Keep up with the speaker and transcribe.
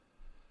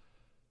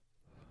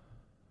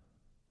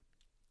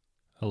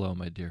Hello,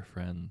 my dear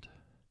friend.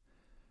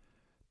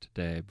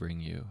 Today I bring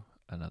you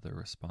another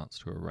response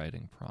to a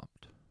writing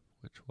prompt,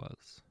 which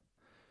was,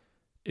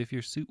 if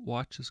your suit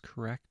watch is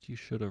correct, you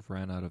should have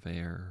ran out of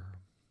air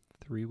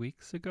 3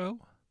 weeks ago?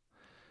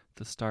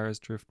 The stars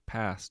drift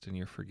past and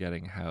you're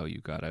forgetting how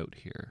you got out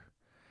here.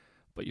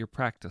 But your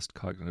practiced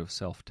cognitive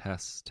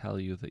self-tests tell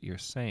you that you're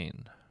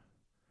sane.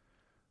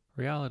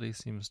 Reality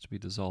seems to be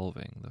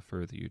dissolving the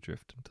further you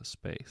drift into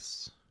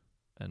space.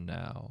 And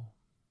now,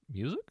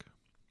 music?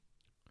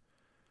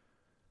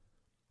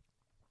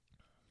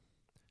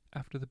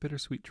 After the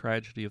bittersweet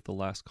tragedy of the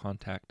last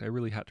contact, I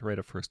really had to write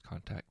a first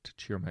contact to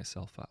cheer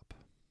myself up.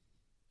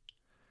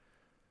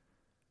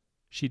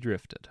 She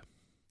drifted.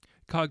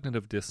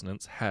 Cognitive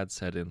dissonance had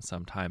set in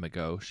some time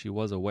ago. She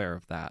was aware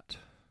of that.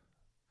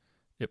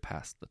 It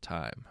passed the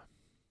time.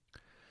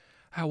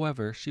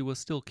 However, she was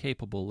still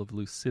capable of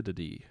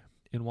lucidity.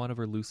 In one of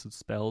her lucid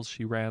spells,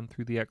 she ran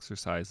through the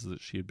exercises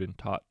that she had been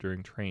taught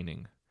during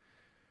training.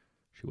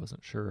 She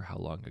wasn't sure how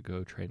long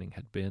ago training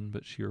had been,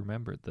 but she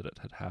remembered that it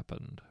had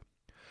happened.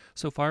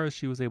 So far as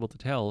she was able to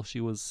tell,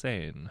 she was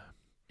sane.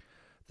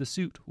 The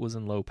suit was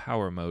in low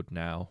power mode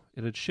now.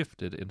 It had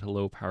shifted into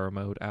low power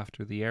mode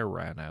after the air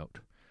ran out,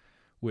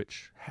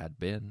 which had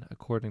been,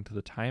 according to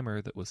the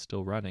timer that was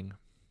still running,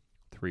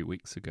 3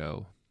 weeks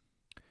ago.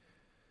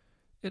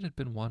 It had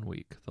been 1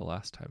 week the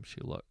last time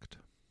she looked.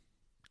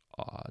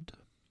 Odd.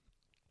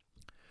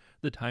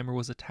 The timer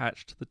was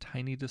attached to the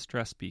tiny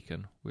distress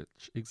beacon,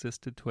 which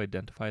existed to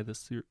identify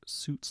the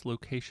suit's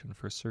location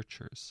for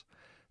searchers,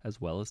 as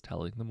well as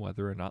telling them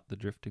whether or not the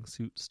drifting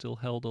suit still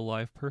held a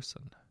live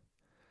person,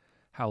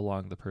 how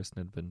long the person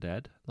had been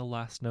dead, the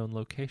last known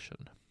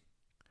location.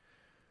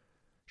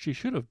 She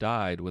should have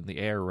died when the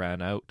air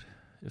ran out.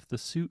 If the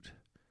suit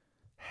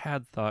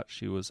had thought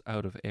she was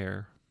out of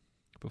air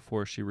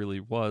before she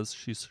really was,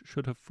 she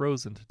should have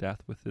frozen to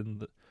death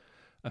within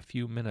a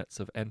few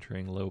minutes of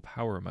entering low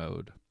power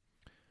mode.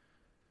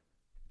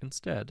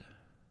 Instead,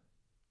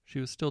 she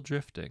was still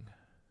drifting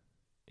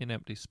in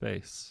empty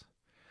space.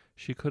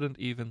 She couldn't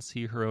even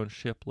see her own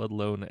ship, let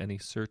alone any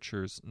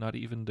searchers, not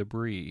even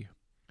debris.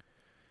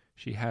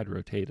 She had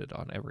rotated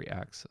on every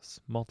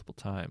axis, multiple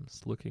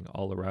times, looking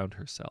all around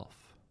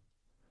herself.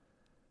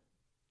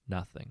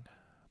 Nothing.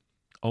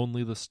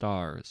 Only the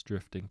stars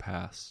drifting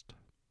past.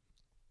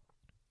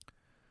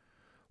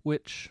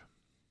 Which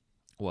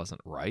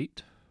wasn't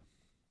right.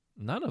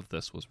 None of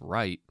this was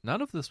right.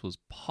 None of this was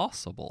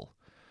possible.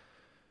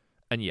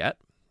 And yet,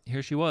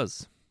 here she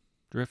was,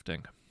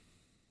 drifting.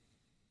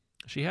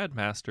 She had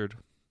mastered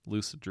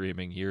lucid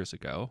dreaming years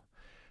ago,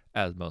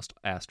 as most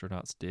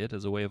astronauts did,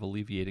 as a way of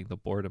alleviating the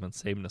boredom and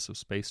sameness of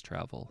space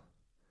travel.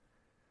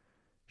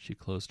 She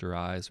closed her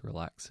eyes,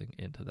 relaxing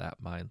into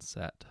that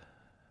mindset.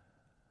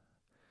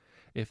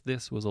 If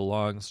this was a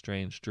long,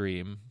 strange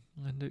dream,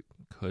 and it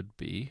could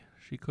be,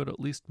 she could at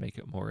least make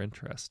it more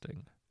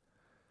interesting.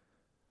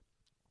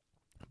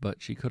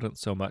 But she couldn't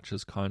so much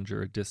as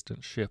conjure a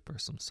distant ship or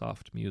some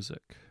soft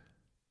music.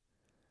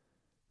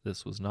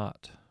 This was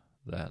not,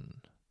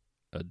 then,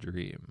 a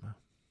dream.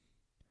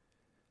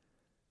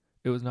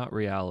 It was not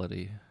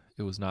reality.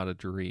 It was not a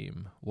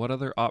dream. What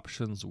other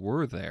options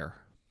were there?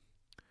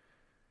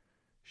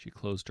 She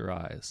closed her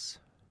eyes,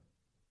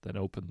 then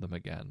opened them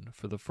again.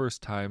 For the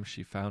first time,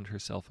 she found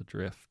herself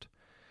adrift,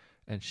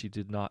 and she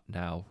did not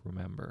now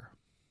remember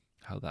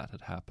how that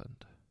had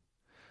happened.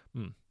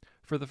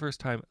 For the first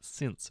time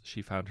since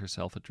she found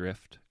herself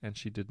adrift, and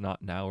she did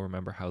not now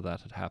remember how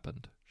that had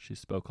happened, she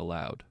spoke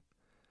aloud.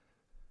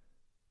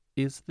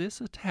 Is this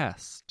a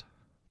test?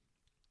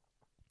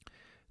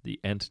 The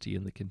entity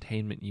in the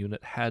containment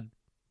unit had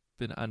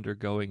been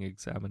undergoing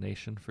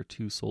examination for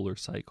 2 solar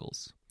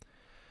cycles.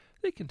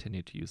 They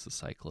continued to use the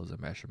cycle as a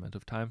measurement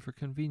of time for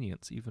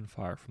convenience, even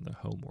far from their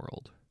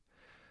homeworld.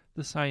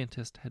 The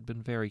scientist had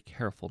been very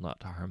careful not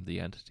to harm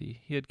the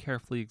entity. He had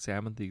carefully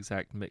examined the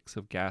exact mix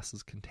of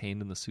gases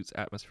contained in the suit's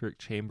atmospheric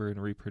chamber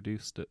and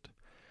reproduced it.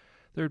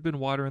 There had been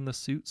water in the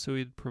suit, so he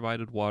had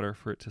provided water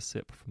for it to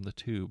sip from the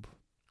tube.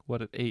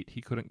 What it ate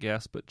he couldn't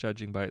guess, but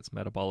judging by its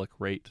metabolic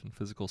rate and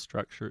physical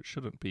structure, it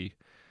shouldn't be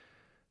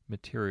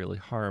materially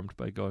harmed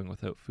by going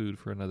without food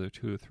for another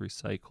 2 or 3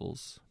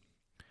 cycles.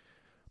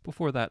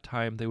 Before that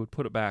time, they would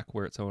put it back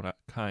where its own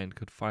kind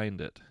could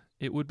find it.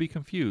 It would be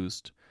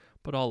confused,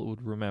 but all it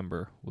would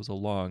remember was a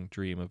long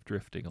dream of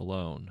drifting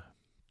alone.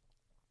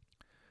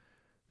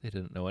 They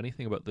didn't know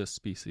anything about this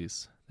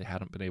species. They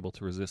hadn't been able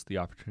to resist the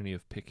opportunity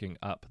of picking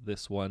up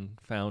this one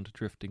found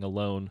drifting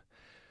alone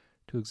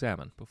to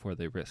examine before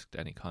they risked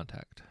any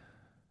contact.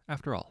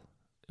 After all,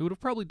 it would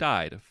have probably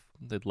died if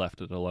they'd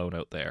left it alone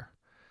out there,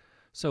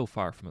 so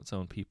far from its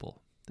own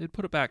people. They'd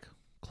put it back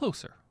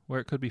closer, where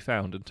it could be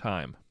found in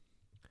time.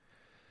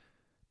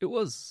 It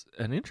was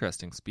an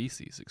interesting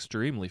species,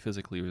 extremely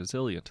physically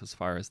resilient as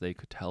far as they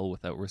could tell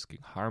without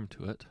risking harm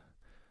to it.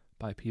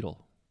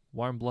 Bipedal,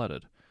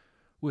 warm-blooded,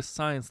 with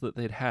signs that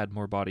they'd had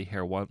more body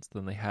hair once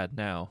than they had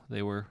now.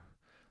 They were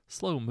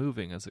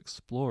slow-moving as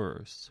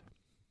explorers.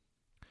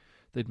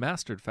 They'd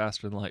mastered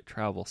faster-than-light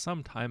travel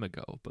some time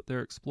ago, but their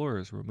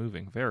explorers were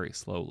moving very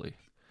slowly.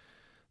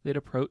 They'd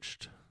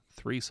approached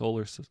the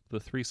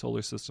three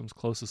solar systems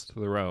closest to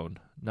their own,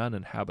 none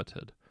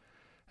inhabited,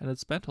 and had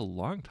spent a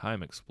long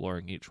time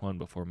exploring each one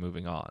before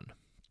moving on.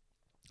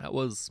 That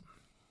was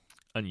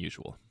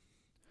unusual.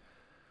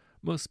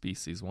 Most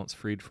species, once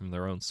freed from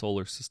their own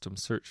solar system,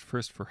 searched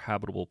first for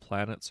habitable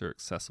planets or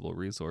accessible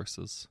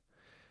resources.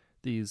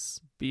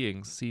 These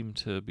beings seemed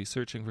to be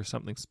searching for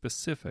something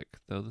specific,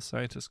 though the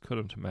scientists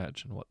couldn't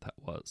imagine what that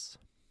was.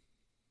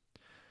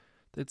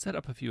 They'd set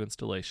up a few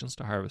installations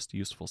to harvest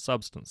useful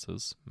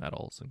substances,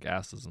 metals and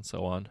gases and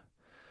so on,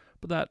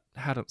 but that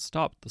hadn't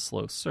stopped the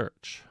slow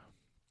search.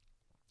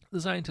 The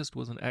scientist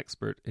was an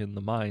expert in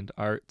the mind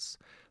arts.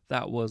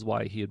 That was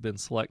why he had been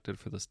selected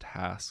for this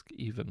task.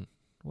 Even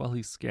while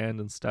he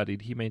scanned and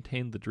studied, he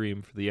maintained the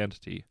dream for the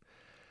entity,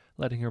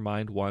 letting her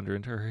mind wander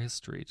into her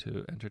history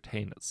to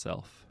entertain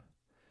itself.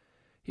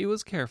 He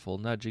was careful,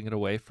 nudging it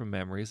away from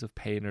memories of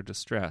pain or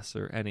distress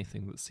or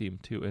anything that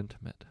seemed too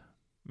intimate.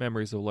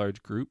 Memories of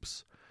large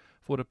groups,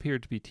 of what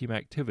appeared to be team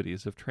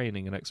activities of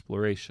training and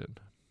exploration.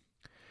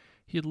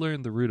 He had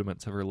learned the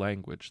rudiments of her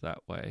language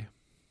that way.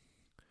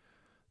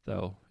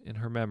 Though, in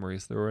her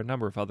memories, there were a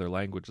number of other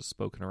languages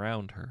spoken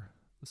around her.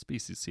 The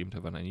species seemed to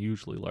have an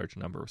unusually large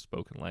number of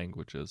spoken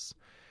languages,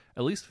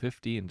 at least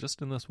 15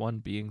 just in this one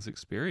being's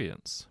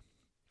experience,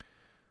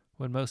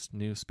 when most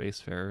new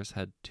spacefarers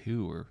had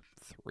 2 or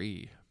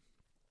 3.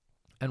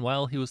 And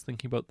while he was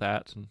thinking about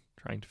that and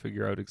trying to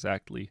figure out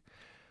exactly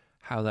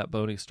how that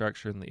bony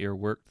structure in the ear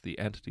worked, the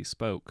entity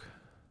spoke.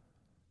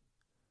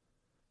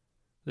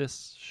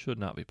 This should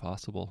not be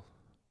possible.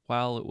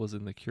 While it was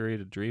in the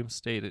curated dream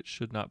state, it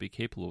should not be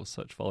capable of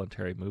such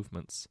voluntary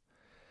movements.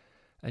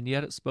 And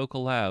yet it spoke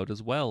aloud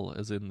as well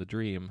as in the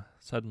dream,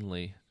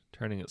 suddenly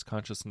turning its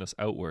consciousness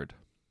outward.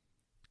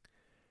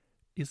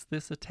 Is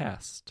this a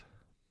test?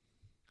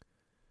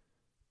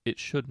 It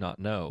should not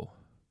know.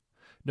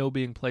 No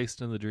being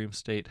placed in the dream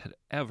state had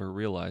ever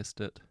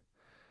realized it.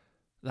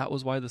 That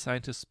was why the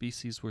scientist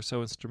species were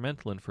so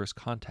instrumental in first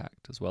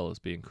contact, as well as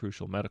being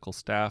crucial medical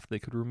staff. They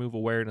could remove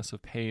awareness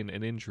of pain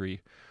and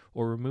injury,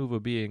 or remove a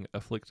being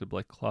afflicted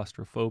by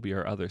claustrophobia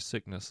or other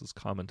sicknesses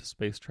common to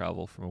space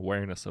travel from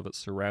awareness of its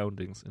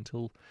surroundings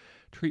until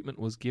treatment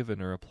was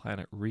given or a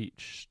planet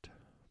reached.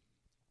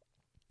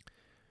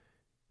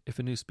 If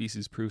a new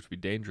species proved to be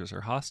dangerous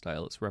or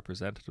hostile, its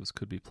representatives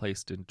could be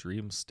placed in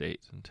dream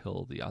state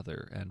until the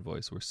other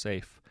envoys were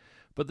safe.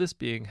 But this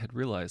being had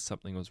realized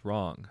something was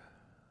wrong.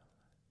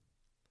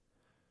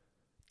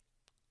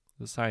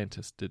 The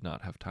scientist did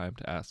not have time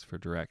to ask for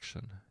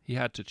direction. He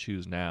had to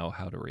choose now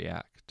how to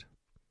react.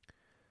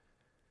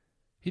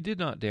 He did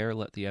not dare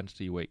let the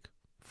entity wake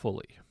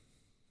fully.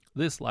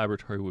 This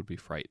laboratory would be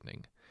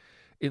frightening.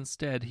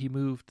 Instead, he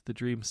moved the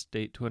dream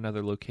state to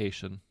another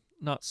location,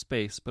 not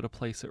space, but a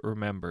place it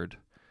remembered.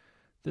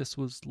 This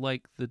was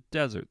like the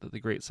desert that the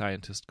great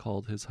scientist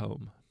called his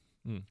home.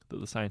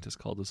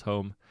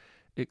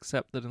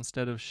 Except that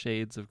instead of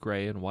shades of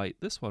gray and white,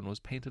 this one was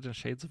painted in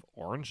shades of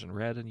orange and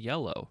red and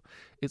yellow,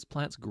 its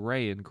plants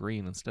gray and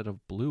green instead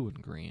of blue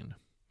and green.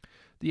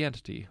 The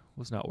entity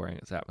was not wearing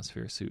its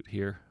atmosphere suit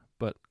here,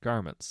 but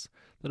garments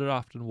that it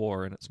often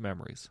wore in its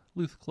memories,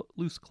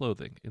 loose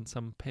clothing in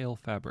some pale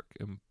fabric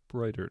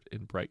embroidered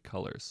in bright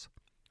colors.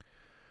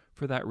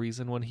 For that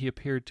reason, when he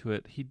appeared to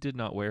it, he did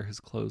not wear his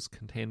closed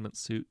containment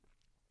suit,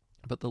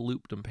 but the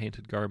looped and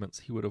painted garments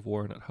he would have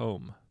worn at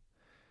home.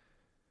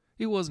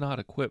 He was not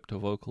equipped to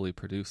vocally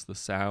produce the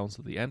sounds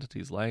of the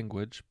entity's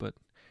language, but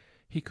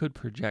he could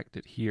project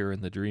it here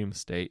in the dream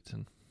state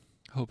and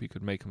hope he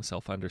could make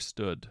himself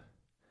understood.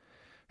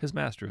 His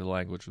mastery of the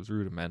language was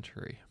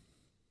rudimentary.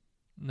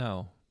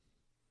 No,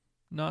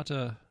 not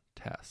a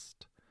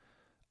test.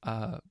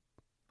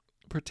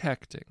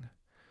 Protecting.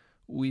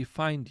 We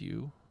find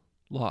you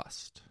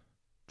lost,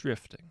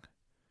 drifting.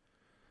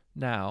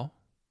 Now,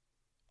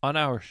 on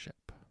our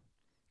ship,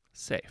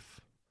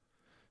 safe.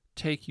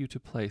 Take you to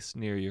place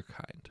near your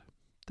kind.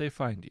 They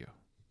find you.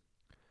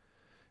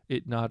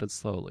 It nodded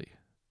slowly,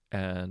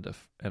 and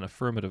an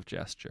affirmative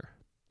gesture.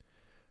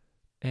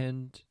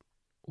 And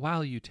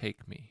while you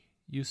take me,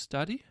 you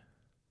study?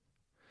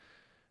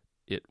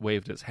 It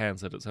waved its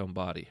hands at its own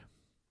body.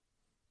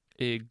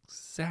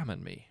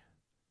 Examine me.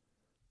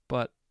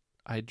 But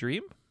I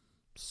dream,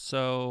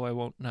 so I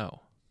won't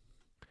know.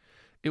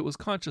 It was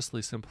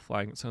consciously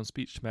simplifying its own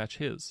speech to match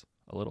his,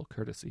 a little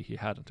courtesy he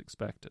hadn't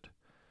expected.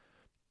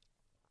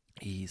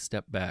 He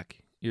stepped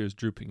back, ears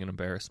drooping in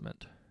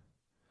embarrassment.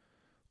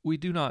 We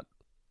do not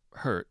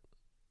hurt.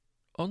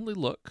 Only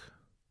look,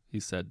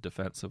 he said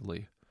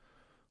defensively.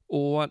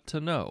 Want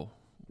to know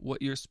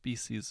what your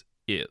species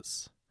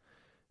is.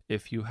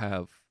 If you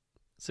have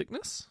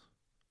sickness,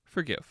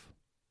 forgive.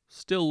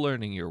 Still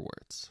learning your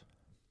words.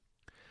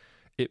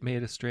 It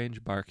made a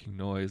strange barking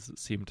noise that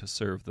seemed to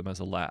serve them as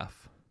a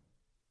laugh.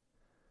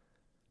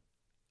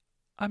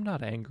 I'm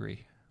not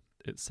angry,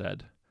 it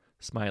said,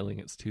 smiling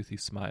its toothy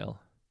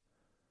smile.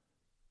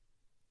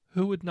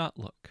 Who would not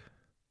look?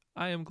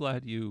 I am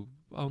glad you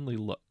only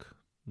look,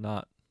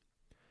 not...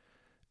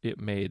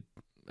 It made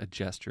a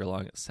gesture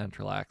along its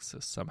central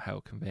axis,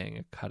 somehow conveying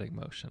a cutting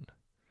motion.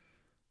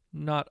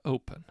 Not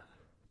open.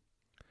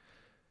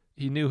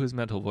 He knew his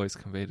mental voice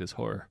conveyed his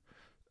horror.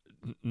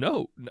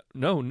 No,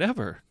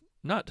 never.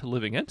 Not to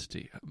living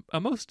entity. A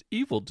most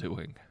evil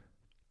doing.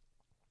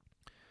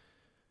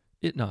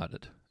 It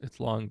nodded, its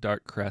long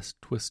dark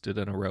crest twisted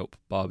in a rope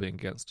bobbing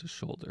against his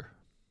shoulder.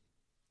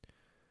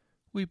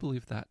 We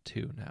believe that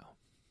too now.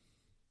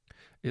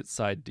 It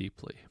sighed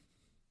deeply.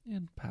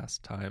 In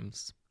past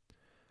times,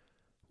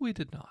 we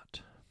did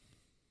not.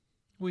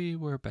 We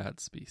were a bad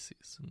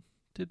species and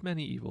did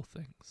many evil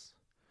things.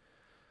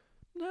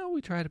 Now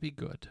we try to be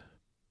good,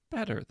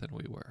 better than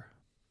we were.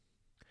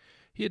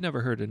 He had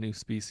never heard a new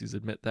species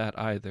admit that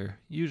either.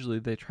 Usually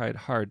they tried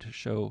hard to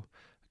show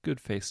a good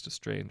face to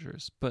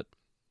strangers, but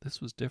this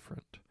was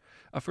different.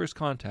 A first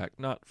contact,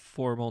 not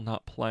formal,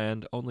 not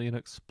planned, only an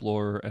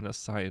explorer and a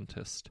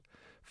scientist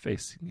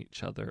facing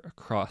each other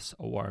across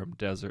a warm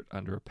desert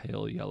under a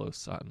pale yellow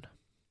sun.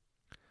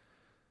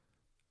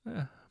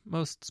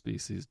 Most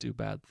species do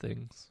bad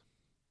things.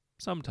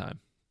 Sometime.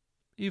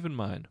 Even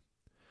mine.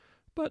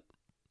 But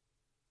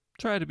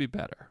try to be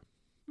better.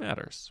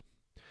 Matters.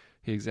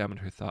 He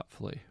examined her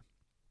thoughtfully.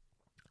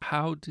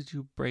 How did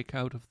you break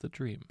out of the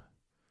dream?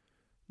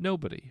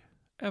 Nobody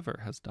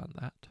ever has done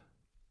that.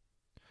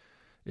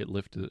 It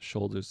lifted its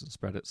shoulders and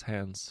spread its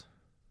hands.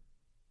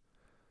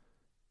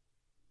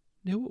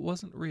 Knew it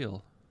wasn't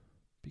real,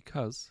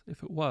 because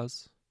if it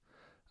was,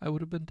 I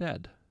would have been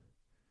dead.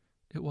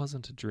 It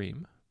wasn't a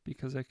dream,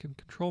 because I can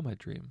control my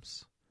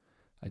dreams.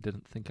 I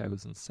didn't think I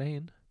was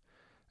insane,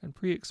 and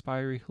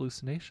pre-expiry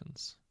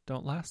hallucinations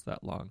don't last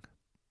that long.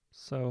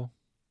 So,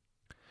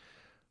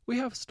 we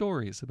have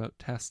stories about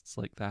tests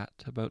like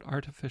that, about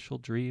artificial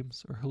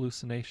dreams or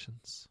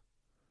hallucinations.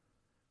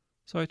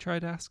 So I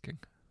tried asking,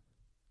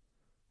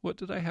 what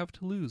did I have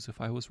to lose if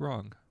I was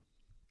wrong?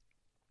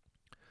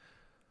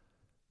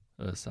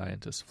 The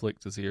scientist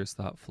flicked his ears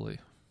thoughtfully.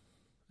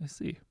 I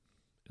see.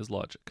 His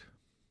logic.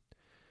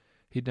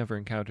 He'd never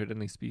encountered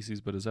any species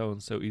but his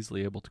own so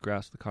easily able to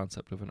grasp the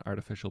concept of an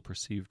artificial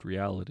perceived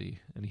reality,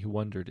 and he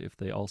wondered if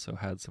they also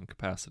had some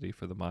capacity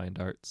for the mind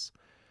arts,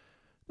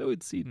 though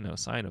he'd seen no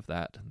sign of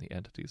that in the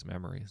entity's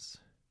memories.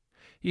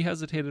 He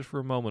hesitated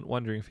for a moment,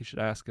 wondering if he should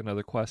ask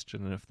another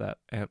question and if that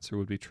answer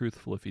would be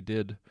truthful if he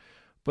did,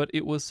 but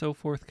it was so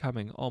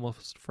forthcoming,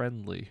 almost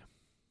friendly.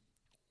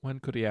 When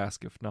could he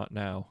ask if not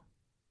now?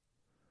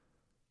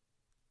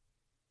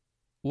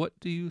 What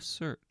do you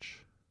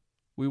search?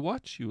 We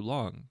watch you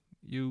long.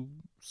 You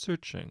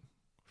searching.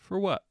 For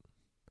what?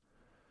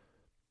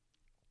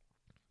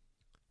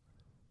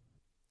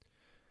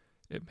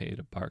 It made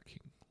a barking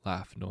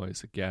laugh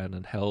noise again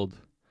and held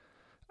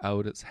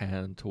out its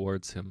hand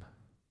towards him.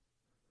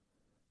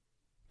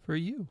 For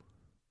you.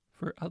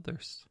 For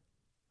others.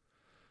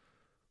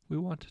 We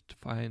wanted to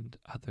find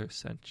other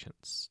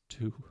sentience,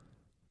 too.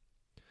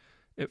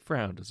 It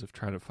frowned as if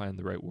trying to find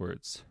the right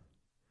words.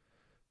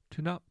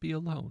 To not be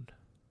alone.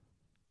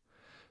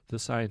 The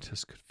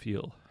scientist could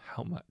feel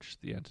how much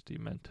the entity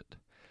meant it,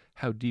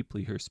 how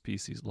deeply her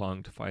species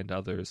longed to find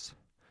others,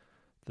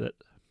 that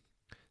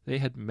they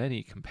had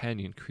many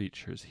companion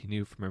creatures he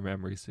knew from her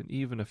memories, and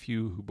even a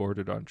few who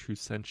bordered on true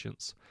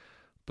sentience,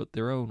 but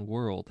their own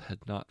world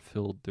had not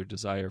filled their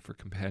desire for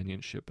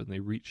companionship, and they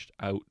reached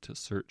out to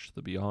search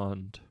the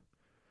beyond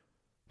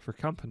for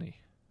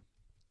company.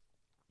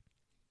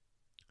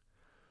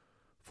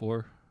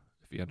 For,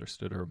 if he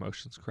understood her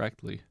emotions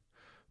correctly,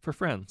 for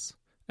friends.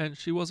 And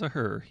she was a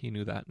her, he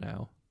knew that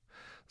now.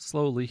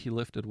 Slowly he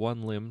lifted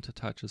one limb to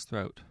touch his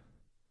throat.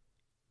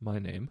 My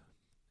name,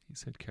 he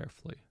said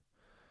carefully.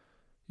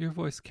 Your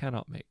voice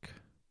cannot make.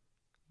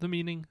 The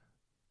meaning,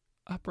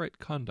 upright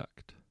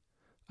conduct,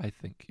 I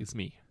think, is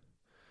me.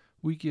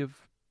 We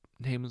give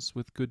names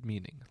with good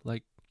meaning,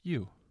 like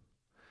you.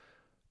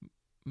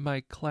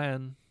 My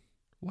clan,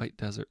 White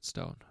Desert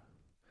Stone.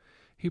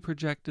 He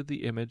projected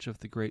the image of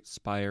the great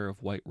spire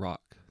of white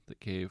rock that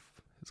gave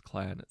his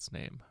clan its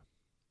name.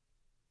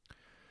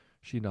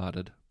 She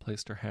nodded,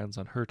 placed her hands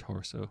on her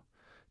torso,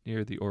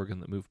 near the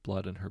organ that moved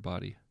blood in her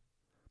body.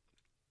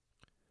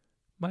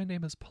 My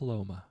name is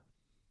Paloma,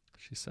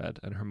 she said,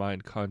 and her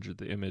mind conjured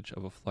the image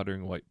of a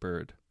fluttering white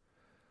bird.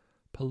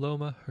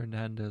 Paloma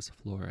Hernandez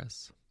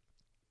Flores.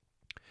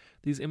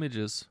 These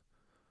images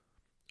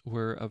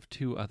were of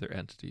two other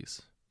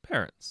entities,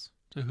 parents,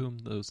 to whom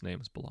those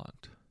names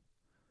belonged.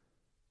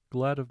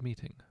 Glad of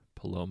meeting,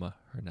 Paloma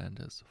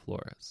Hernandez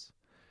Flores,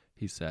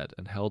 he said,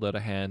 and held out a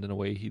hand in a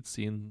way he'd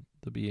seen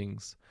the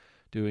beings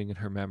doing in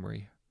her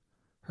memory.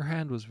 Her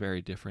hand was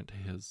very different to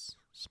his,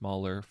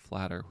 smaller,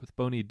 flatter, with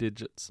bony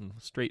digits and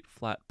straight,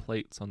 flat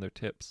plates on their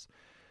tips,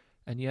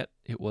 and yet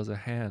it was a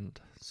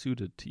hand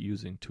suited to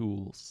using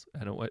tools,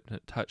 and when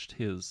it touched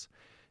his,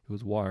 it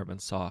was warm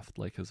and soft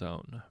like his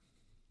own.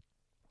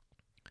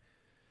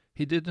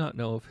 He did not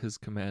know if his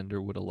commander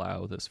would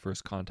allow this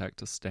first contact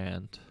to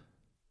stand,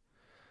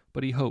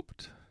 but he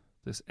hoped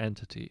this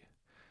entity,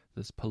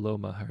 this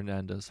Paloma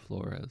Hernandez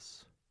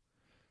Flores.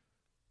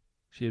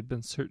 She had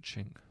been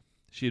searching.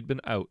 She had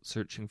been out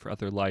searching for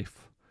other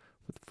life,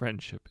 with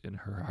friendship in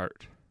her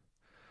heart.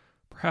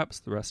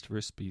 Perhaps the rest of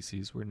her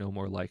species were no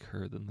more like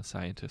her than the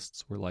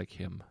scientists were like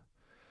him.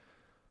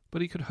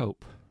 But he could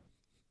hope.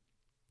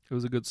 It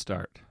was a good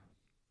start.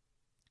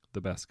 The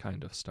best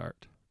kind of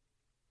start.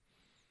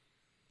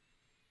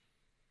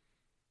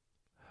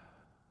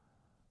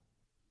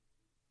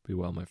 Be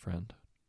well, my friend.